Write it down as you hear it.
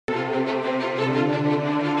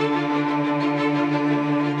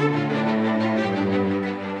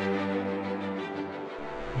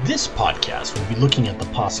This podcast will be looking at the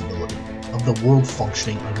possibility of the world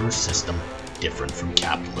functioning under a system different from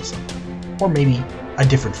capitalism, or maybe a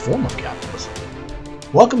different form of capitalism.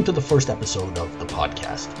 Welcome to the first episode of the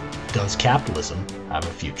podcast, Does Capitalism Have a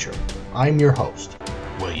Future? I'm your host,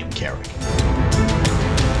 William Carrick.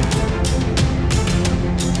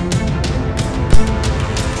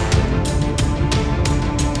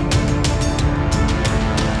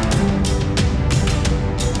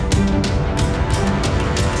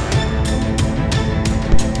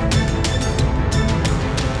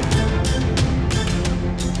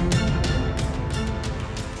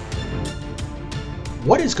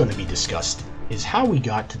 What is going to be discussed is how we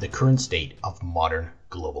got to the current state of modern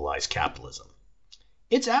globalized capitalism.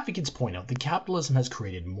 Its advocates point out that capitalism has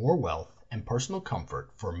created more wealth and personal comfort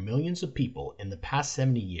for millions of people in the past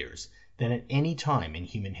 70 years than at any time in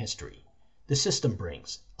human history. The system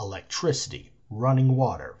brings electricity, running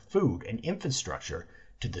water, food, and infrastructure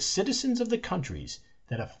to the citizens of the countries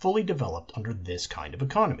that have fully developed under this kind of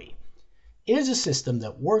economy. It is a system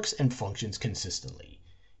that works and functions consistently.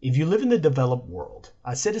 If you live in the developed world,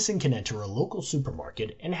 a citizen can enter a local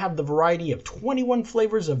supermarket and have the variety of 21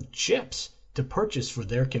 flavors of chips to purchase for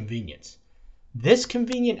their convenience. This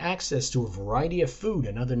convenient access to a variety of food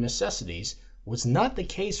and other necessities was not the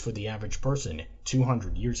case for the average person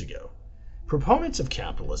 200 years ago. Proponents of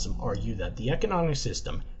capitalism argue that the economic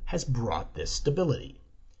system has brought this stability.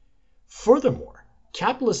 Furthermore,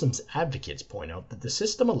 capitalism's advocates point out that the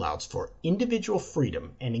system allows for individual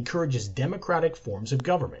freedom and encourages democratic forms of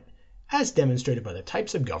government, as demonstrated by the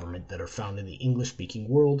types of government that are found in the English-speaking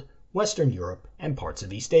world, Western Europe, and parts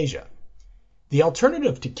of East Asia. The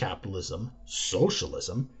alternative to capitalism,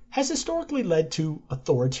 socialism, has historically led to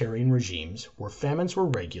authoritarian regimes where famines were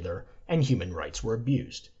regular and human rights were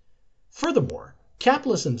abused. Furthermore,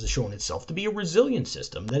 capitalism has shown itself to be a resilient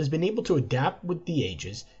system that has been able to adapt with the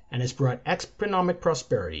ages and has brought economic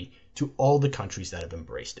prosperity to all the countries that have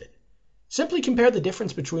embraced it. Simply compare the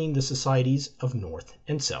difference between the societies of North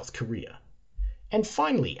and South Korea. And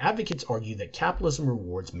finally, advocates argue that capitalism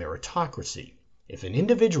rewards meritocracy. If an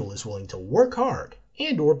individual is willing to work hard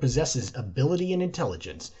and/or possesses ability and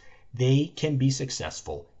intelligence, they can be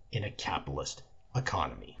successful in a capitalist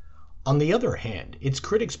economy. On the other hand, its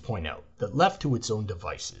critics point out that left to its own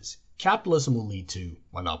devices, capitalism will lead to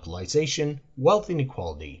monopolization, wealth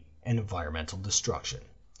inequality, and environmental destruction.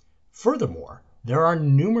 Furthermore, there are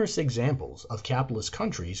numerous examples of capitalist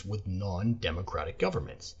countries with non-democratic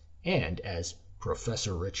governments, and as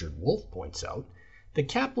Professor Richard Wolff points out, the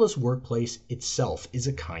capitalist workplace itself is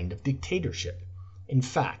a kind of dictatorship. In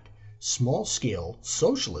fact, small-scale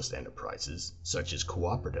socialist enterprises, such as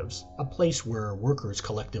cooperatives, a place where workers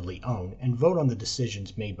collectively own and vote on the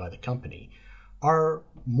decisions made by the company, are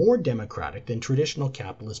more democratic than traditional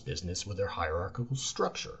capitalist business with their hierarchical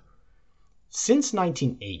structure. Since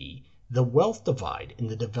 1980, the wealth divide in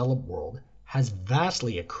the developed world has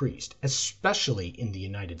vastly increased, especially in the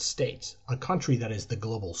United States, a country that is the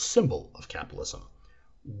global symbol of capitalism.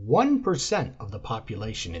 1% of the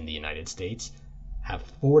population in the United States have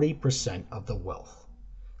 40% of the wealth.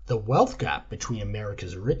 The wealth gap between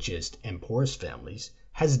America's richest and poorest families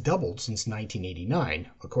has doubled since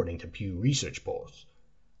 1989, according to Pew Research polls.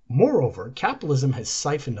 Moreover, capitalism has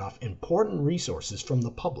siphoned off important resources from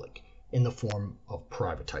the public in the form of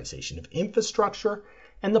privatization of infrastructure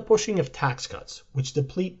and the pushing of tax cuts, which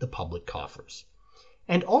deplete the public coffers.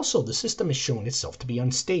 And also, the system has shown itself to be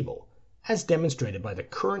unstable, as demonstrated by the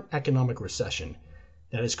current economic recession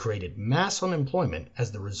that has created mass unemployment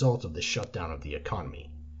as the result of the shutdown of the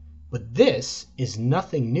economy. But this is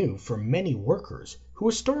nothing new for many workers who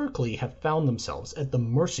historically have found themselves at the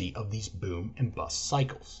mercy of these boom and bust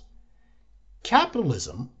cycles.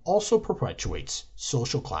 Capitalism also perpetuates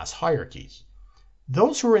social class hierarchies.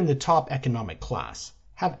 Those who are in the top economic class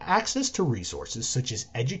have access to resources such as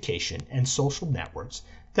education and social networks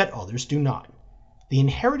that others do not. The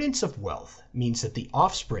inheritance of wealth means that the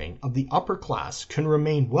offspring of the upper class can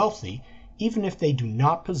remain wealthy even if they do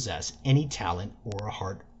not possess any talent or a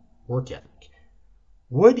hard work ethic.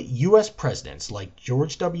 Would U.S. presidents like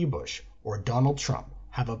George W. Bush or Donald Trump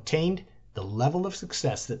have obtained the level of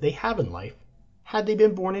success that they have in life had they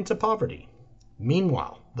been born into poverty?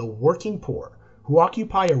 Meanwhile, the working poor, who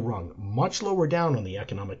occupy a rung much lower down on the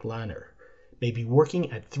economic ladder, may be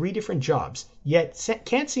working at 3 different jobs, yet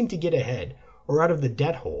can't seem to get ahead or out of the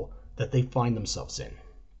debt hole that they find themselves in.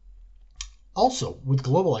 Also, with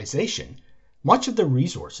globalization, much of the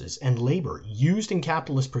resources and labor used in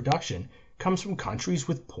capitalist production comes from countries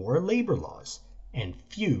with poor labor laws and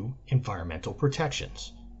few environmental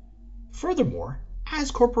protections. Furthermore, As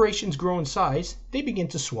corporations grow in size, they begin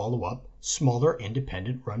to swallow up smaller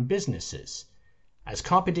independent-run businesses. As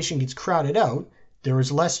competition gets crowded out, there is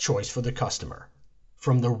less choice for the customer.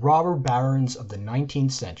 From the robber barons of the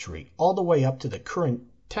 19th century all the way up to the current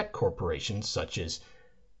tech corporations such as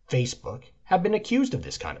Facebook have been accused of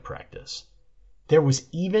this kind of practice. There was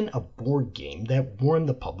even a board game that warned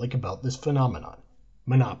the public about this phenomenon,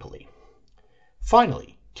 Monopoly.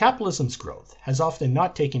 Finally, capitalism's growth has often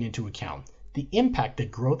not taken into account the impact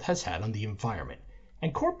that growth has had on the environment,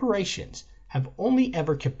 and corporations have only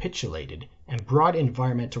ever capitulated and brought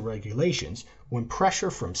environmental regulations when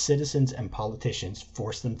pressure from citizens and politicians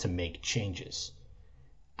forced them to make changes.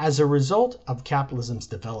 As a result of capitalism's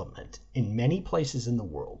development in many places in the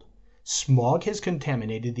world, smog has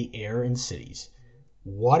contaminated the air in cities,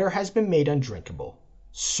 water has been made undrinkable,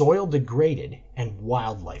 soil degraded, and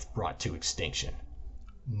wildlife brought to extinction.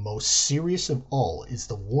 Most serious of all is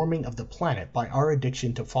the warming of the planet by our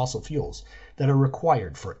addiction to fossil fuels that are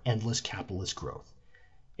required for endless capitalist growth.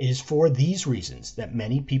 It is for these reasons that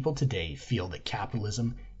many people today feel that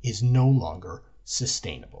capitalism is no longer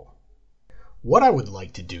sustainable. What I would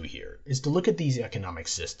like to do here is to look at these economic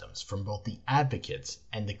systems from both the advocates'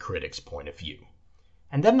 and the critics' point of view.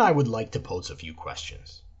 And then I would like to pose a few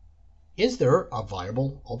questions. Is there a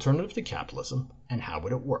viable alternative to capitalism, and how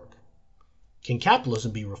would it work? Can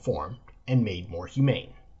capitalism be reformed and made more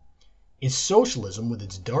humane? Is socialism with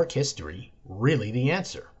its dark history really the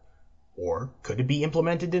answer? Or could it be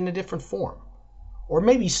implemented in a different form? Or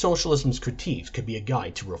maybe socialism's critiques could be a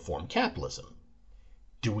guide to reform capitalism.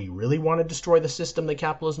 Do we really want to destroy the system that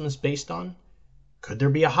capitalism is based on? Could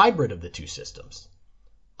there be a hybrid of the two systems?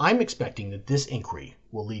 I'm expecting that this inquiry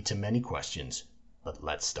will lead to many questions, but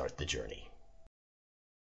let's start the journey.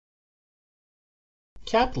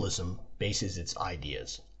 Capitalism bases its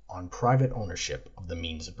ideas on private ownership of the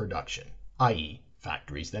means of production, i.e.,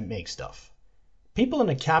 factories that make stuff. People in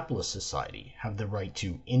a capitalist society have the right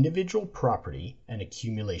to individual property and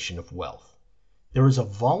accumulation of wealth. There is a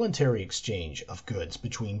voluntary exchange of goods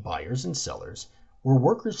between buyers and sellers, where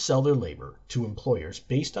workers sell their labor to employers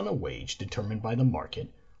based on a wage determined by the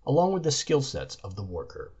market, along with the skill sets of the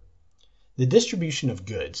worker. The distribution of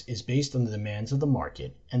goods is based on the demands of the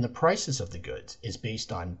market, and the prices of the goods is based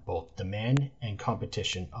on both demand and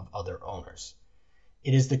competition of other owners.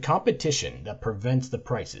 It is the competition that prevents the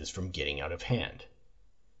prices from getting out of hand.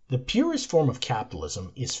 The purest form of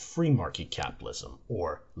capitalism is free market capitalism,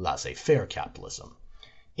 or laissez-faire capitalism.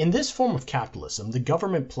 In this form of capitalism, the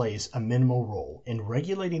government plays a minimal role in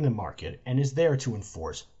regulating the market and is there to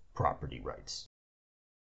enforce property rights.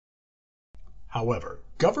 However,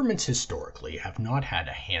 governments historically have not had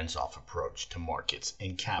a hands-off approach to markets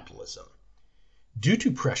and capitalism. Due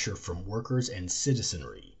to pressure from workers and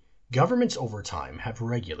citizenry, governments over time have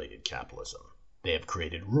regulated capitalism. They have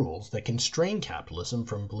created rules that constrain capitalism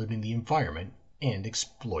from polluting the environment and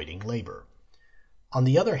exploiting labor. On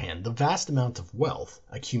the other hand, the vast amount of wealth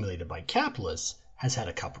accumulated by capitalists has had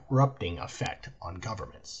a corrupting effect on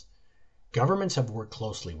governments. Governments have worked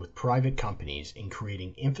closely with private companies in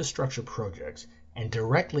creating infrastructure projects and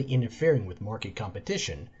directly interfering with market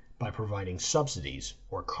competition by providing subsidies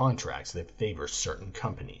or contracts that favor certain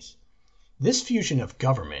companies. This fusion of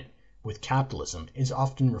government with capitalism is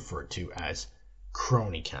often referred to as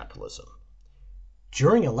crony capitalism.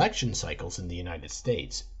 During election cycles in the United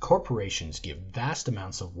States, corporations give vast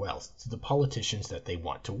amounts of wealth to the politicians that they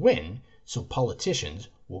want to win, so politicians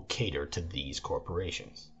will cater to these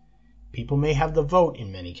corporations. People may have the vote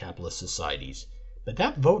in many capitalist societies, but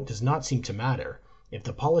that vote does not seem to matter if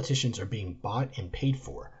the politicians are being bought and paid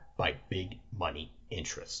for by big money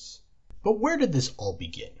interests. But where did this all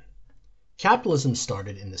begin? Capitalism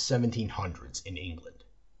started in the 1700s in England.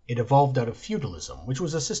 It evolved out of feudalism, which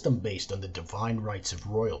was a system based on the divine rights of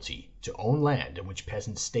royalty to own land in which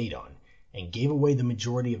peasants stayed on and gave away the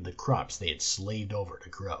majority of the crops they had slaved over to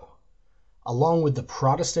grow. Along with the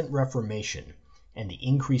Protestant Reformation and the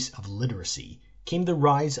increase of literacy came the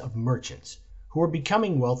rise of merchants, who were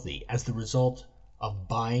becoming wealthy as the result of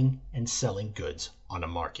buying and selling goods on a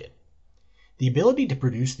market. The ability to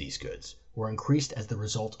produce these goods were increased as the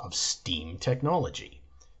result of steam technology.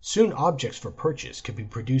 Soon objects for purchase could be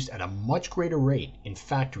produced at a much greater rate in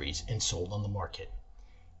factories and sold on the market.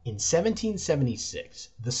 In 1776,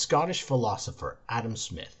 the Scottish philosopher Adam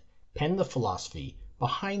Smith penned the philosophy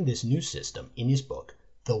behind this new system in his book,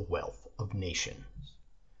 The Wealth of Nations.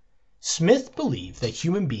 Smith believed that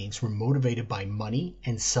human beings were motivated by money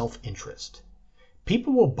and self-interest.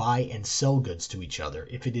 People will buy and sell goods to each other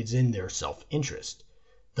if it is in their self-interest.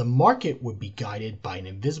 The market would be guided by an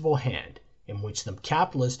invisible hand in which the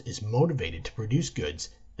capitalist is motivated to produce goods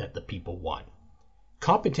that the people want.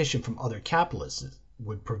 Competition from other capitalists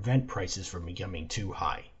would prevent prices from becoming too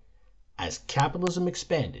high. As capitalism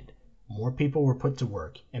expanded, more people were put to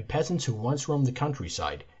work, and peasants who once roamed the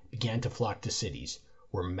countryside began to flock to cities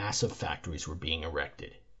where massive factories were being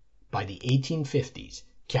erected. By the 1850s,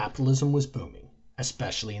 capitalism was booming,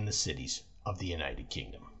 especially in the cities of the United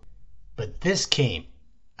Kingdom. But this came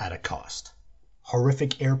at a cost.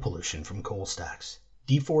 Horrific air pollution from coal stacks,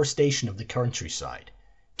 deforestation of the countryside,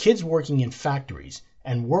 kids working in factories,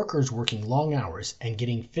 and workers working long hours and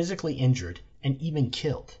getting physically injured and even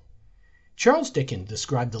killed. Charles Dickens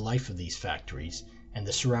described the life of these factories and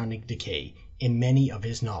the surrounding decay in many of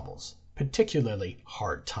his novels, particularly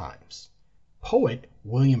Hard Times. Poet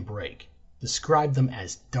William Blake described them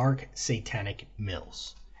as dark satanic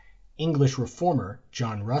mills. English reformer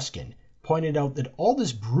John Ruskin pointed out that all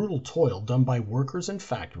this brutal toil done by workers in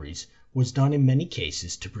factories was done in many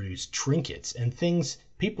cases to produce trinkets and things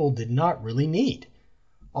people did not really need.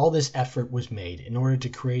 All this effort was made in order to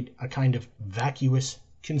create a kind of vacuous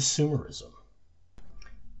consumerism.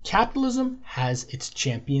 Capitalism has its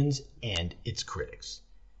champions and its critics.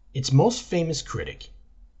 Its most famous critic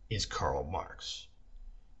is Karl Marx.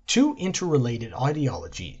 Two interrelated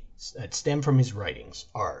ideologies that stem from his writings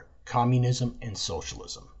are communism and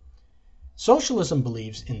socialism. Socialism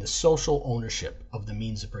believes in the social ownership of the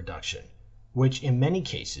means of production, which in many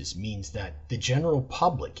cases means that the general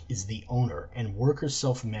public is the owner and workers'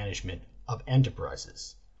 self-management of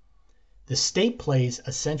enterprises. The state plays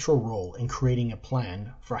a central role in creating a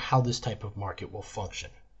plan for how this type of market will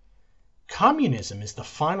function. Communism is the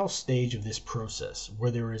final stage of this process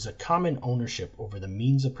where there is a common ownership over the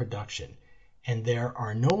means of production and there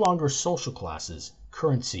are no longer social classes,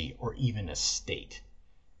 currency, or even a state.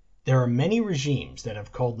 There are many regimes that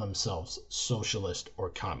have called themselves socialist or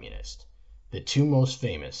communist. The two most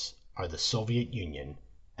famous are the Soviet Union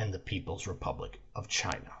and the People's Republic of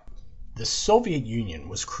China. The Soviet Union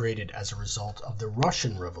was created as a result of the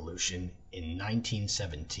Russian Revolution in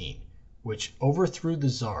 1917, which overthrew the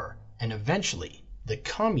Tsar, and eventually the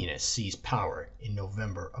communists seized power in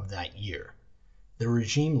November of that year. The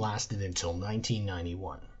regime lasted until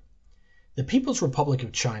 1991. The People's Republic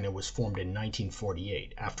of China was formed in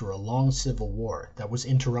 1948 after a long civil war that was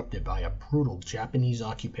interrupted by a brutal Japanese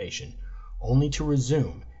occupation, only to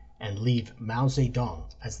resume and leave Mao Zedong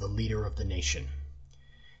as the leader of the nation.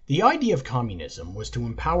 The idea of communism was to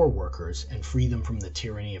empower workers and free them from the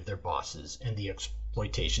tyranny of their bosses and the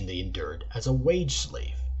exploitation they endured as a wage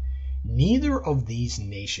slave. Neither of these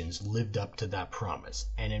nations lived up to that promise,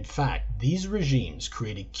 and in fact, these regimes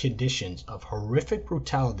created conditions of horrific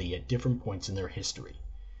brutality at different points in their history.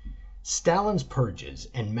 Stalin's purges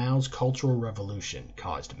and Mao's Cultural Revolution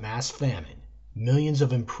caused mass famine, millions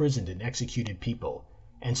of imprisoned and executed people,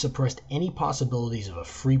 and suppressed any possibilities of a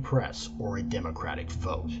free press or a democratic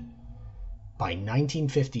vote. By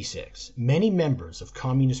 1956, many members of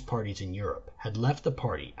communist parties in Europe had left the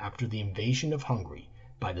party after the invasion of Hungary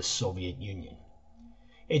by the Soviet Union.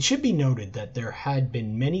 It should be noted that there had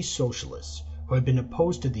been many socialists who had been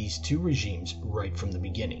opposed to these two regimes right from the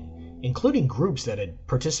beginning, including groups that had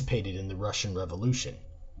participated in the Russian Revolution.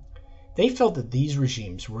 They felt that these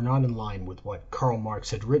regimes were not in line with what Karl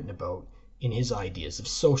Marx had written about in his ideas of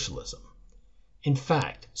socialism. In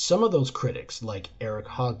fact, some of those critics, like Erich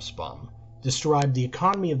Hobsbawm, described the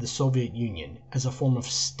economy of the Soviet Union as a form of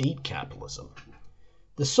state capitalism.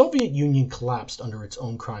 The Soviet Union collapsed under its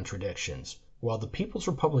own contradictions, while the People's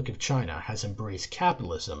Republic of China has embraced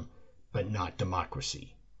capitalism, but not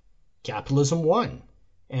democracy. Capitalism won,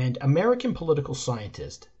 and American political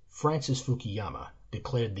scientist Francis Fukuyama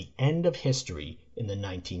declared the end of history in the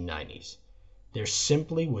 1990s. There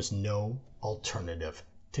simply was no alternative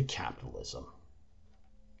to capitalism.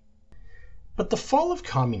 But the fall of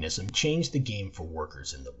communism changed the game for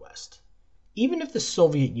workers in the West. Even if the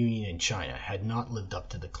Soviet Union and China had not lived up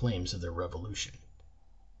to the claims of their revolution,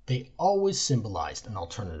 they always symbolized an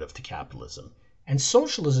alternative to capitalism, and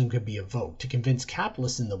socialism could be evoked to convince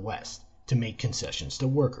capitalists in the West to make concessions to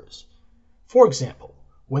workers. For example,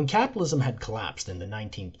 when capitalism had collapsed in the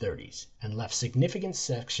 1930s and left significant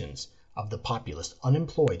sections of the populace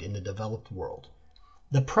unemployed in the developed world,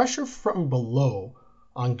 the pressure from below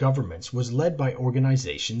on governments was led by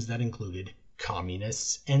organizations that included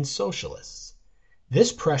communists and socialists.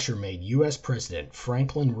 This pressure made U.S. President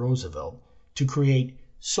Franklin Roosevelt to create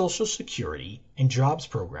Social Security and jobs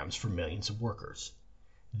programs for millions of workers.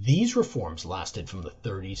 These reforms lasted from the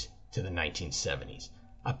 30s to the 1970s,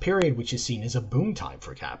 a period which is seen as a boom time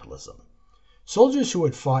for capitalism. Soldiers who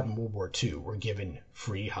had fought in World War II were given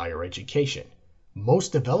free higher education.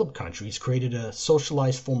 Most developed countries created a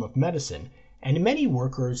socialized form of medicine, and many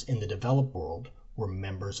workers in the developed world were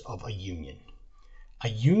members of a union. A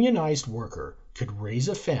unionized worker could raise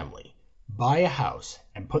a family, buy a house,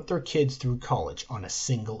 and put their kids through college on a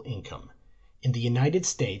single income. In the United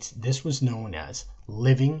States, this was known as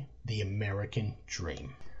living the American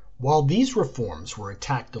dream. While these reforms were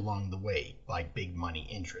attacked along the way by big money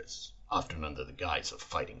interests, often under the guise of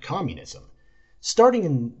fighting communism, starting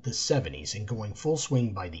in the 70s and going full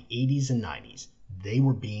swing by the 80s and 90s, they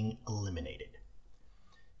were being eliminated.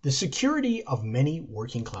 The security of many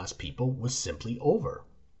working class people was simply over.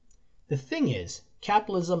 The thing is,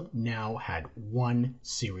 capitalism now had one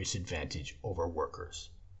serious advantage over workers.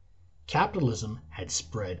 Capitalism had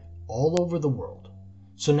spread all over the world,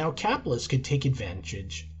 so now capitalists could take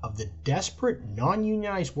advantage of the desperate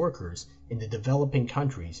non-unionized workers in the developing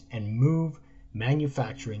countries and move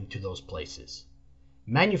manufacturing to those places.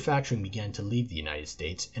 Manufacturing began to leave the United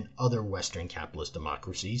States and other Western capitalist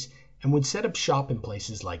democracies and would set up shop in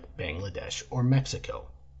places like Bangladesh or Mexico.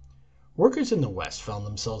 Workers in the West found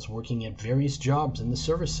themselves working at various jobs in the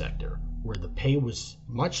service sector, where the pay was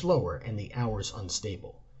much lower and the hours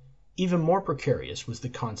unstable. Even more precarious was the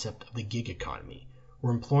concept of the gig economy,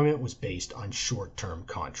 where employment was based on short-term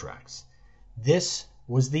contracts. This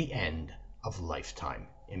was the end of lifetime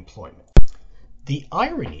employment. The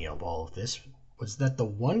irony of all of this was that the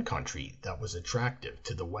one country that was attractive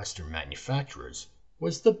to the Western manufacturers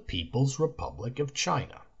was the People's Republic of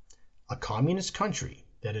China, a communist country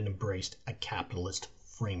that had embraced a capitalist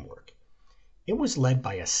framework. It was led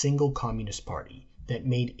by a single communist party that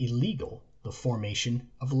made illegal the formation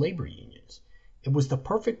of labor unions. It was the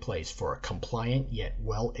perfect place for a compliant yet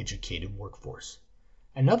well-educated workforce.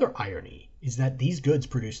 Another irony is that these goods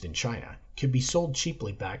produced in China could be sold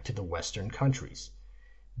cheaply back to the Western countries.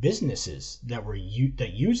 Businesses that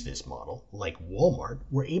used this model, like Walmart,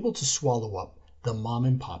 were able to swallow up the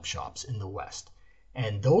mom-and-pop shops in the West,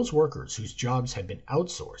 and those workers whose jobs had been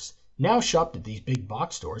outsourced now shopped at these big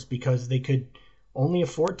box stores because they could only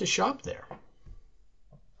afford to shop there.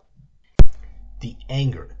 The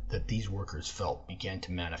anger that these workers felt began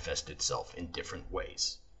to manifest itself in different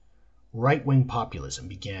ways. Right-wing populism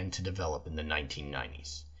began to develop in the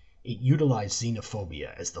 1990s. It utilized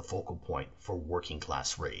xenophobia as the focal point for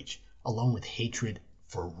working-class rage, along with hatred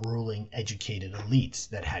for ruling, educated elites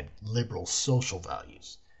that had liberal social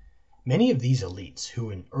values. Many of these elites, who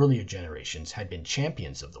in earlier generations had been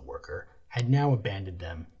champions of the worker, had now abandoned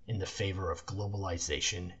them in the favor of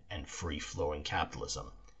globalization and free-flowing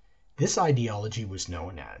capitalism. This ideology was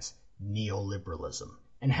known as neoliberalism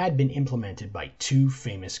and had been implemented by two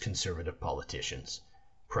famous conservative politicians,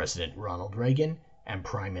 President Ronald Reagan and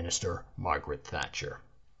Prime Minister Margaret Thatcher.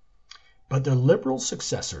 But their liberal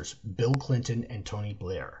successors, Bill Clinton and Tony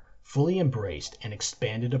Blair, fully embraced and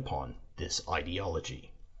expanded upon this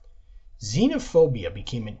ideology. Xenophobia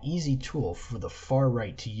became an easy tool for the far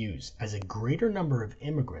right to use as a greater number of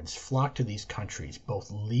immigrants flocked to these countries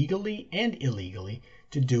both legally and illegally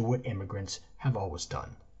to do what immigrants have always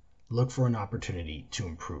done: look for an opportunity to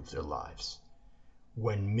improve their lives.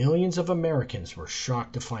 When millions of Americans were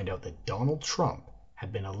shocked to find out that Donald Trump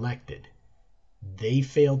had been elected, they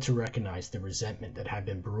failed to recognize the resentment that had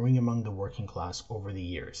been brewing among the working class over the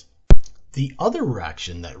years. The other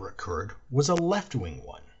reaction that occurred was a left-wing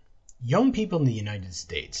one. Young people in the United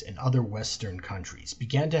States and other Western countries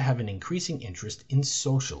began to have an increasing interest in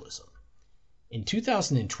socialism. In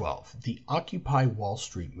 2012, the Occupy Wall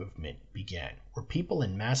Street movement began, where people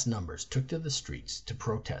in mass numbers took to the streets to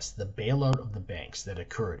protest the bailout of the banks that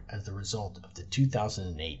occurred as the result of the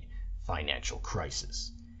 2008 financial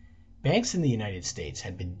crisis. Banks in the United States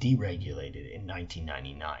had been deregulated in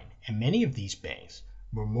 1999, and many of these banks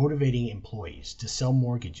were motivating employees to sell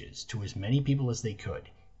mortgages to as many people as they could,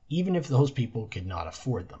 even if those people could not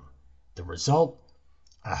afford them. The result?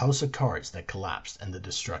 A house of cards that collapsed and the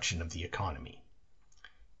destruction of the economy.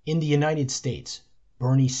 In the United States,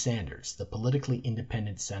 Bernie Sanders, the politically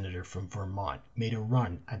independent senator from Vermont, made a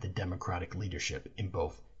run at the Democratic leadership in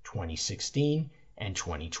both 2016 and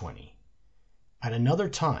 2020. At another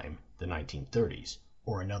time, the 1930s,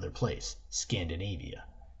 or another place, Scandinavia,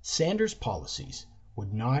 Sanders' policies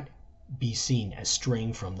would not be seen as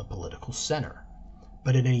straying from the political center.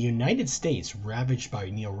 But in a United States ravaged by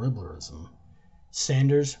neoliberalism,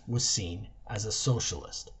 Sanders was seen as a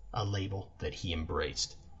socialist, a label that he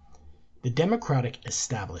embraced. The Democratic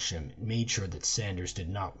establishment made sure that Sanders did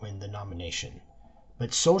not win the nomination,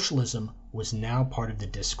 but socialism was now part of the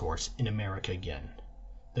discourse in America again.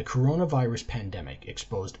 The coronavirus pandemic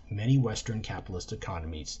exposed many Western capitalist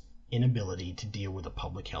economies' inability to deal with a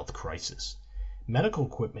public health crisis. Medical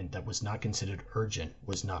equipment that was not considered urgent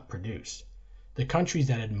was not produced. The countries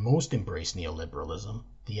that had most embraced neoliberalism,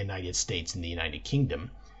 the United States and the United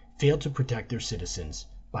Kingdom, failed to protect their citizens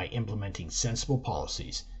by implementing sensible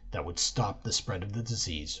policies that would stop the spread of the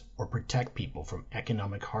disease or protect people from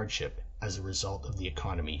economic hardship as a result of the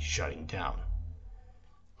economy shutting down.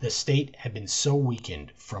 The state had been so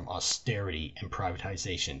weakened from austerity and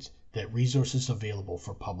privatizations that resources available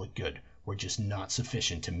for public good were just not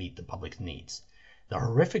sufficient to meet the public needs. The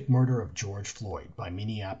horrific murder of George Floyd by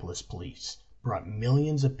Minneapolis police brought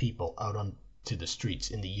millions of people out onto the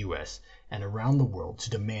streets in the US and around the world to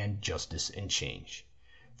demand justice and change.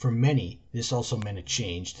 For many, this also meant a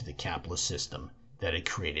change to the capitalist system that had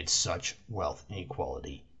created such wealth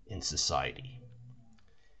inequality in society.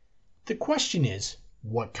 The question is,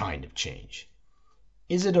 what kind of change?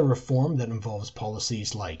 Is it a reform that involves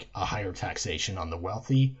policies like a higher taxation on the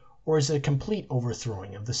wealthy, or is it a complete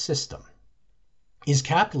overthrowing of the system? Is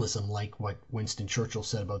capitalism like what Winston Churchill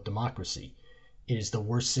said about democracy? It is the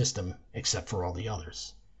worst system except for all the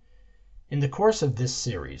others. In the course of this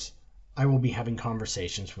series, I will be having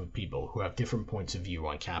conversations with people who have different points of view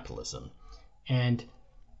on capitalism, and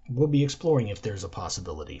we'll be exploring if there's a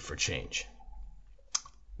possibility for change.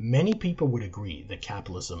 Many people would agree that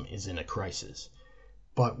capitalism is in a crisis,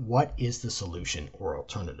 but what is the solution or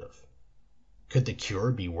alternative? Could the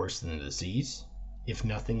cure be worse than the disease? If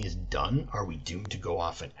nothing is done, are we doomed to go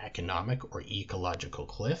off an economic or ecological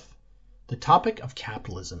cliff? The topic of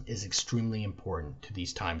capitalism is extremely important to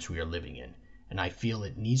these times we are living in, and I feel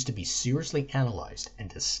it needs to be seriously analyzed and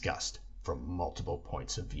discussed from multiple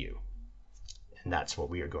points of view. And that's what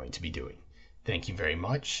we are going to be doing. Thank you very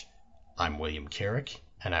much. I'm William Carrick,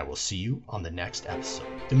 and I will see you on the next episode.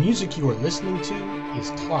 The music you are listening to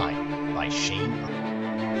is Climb by Shane.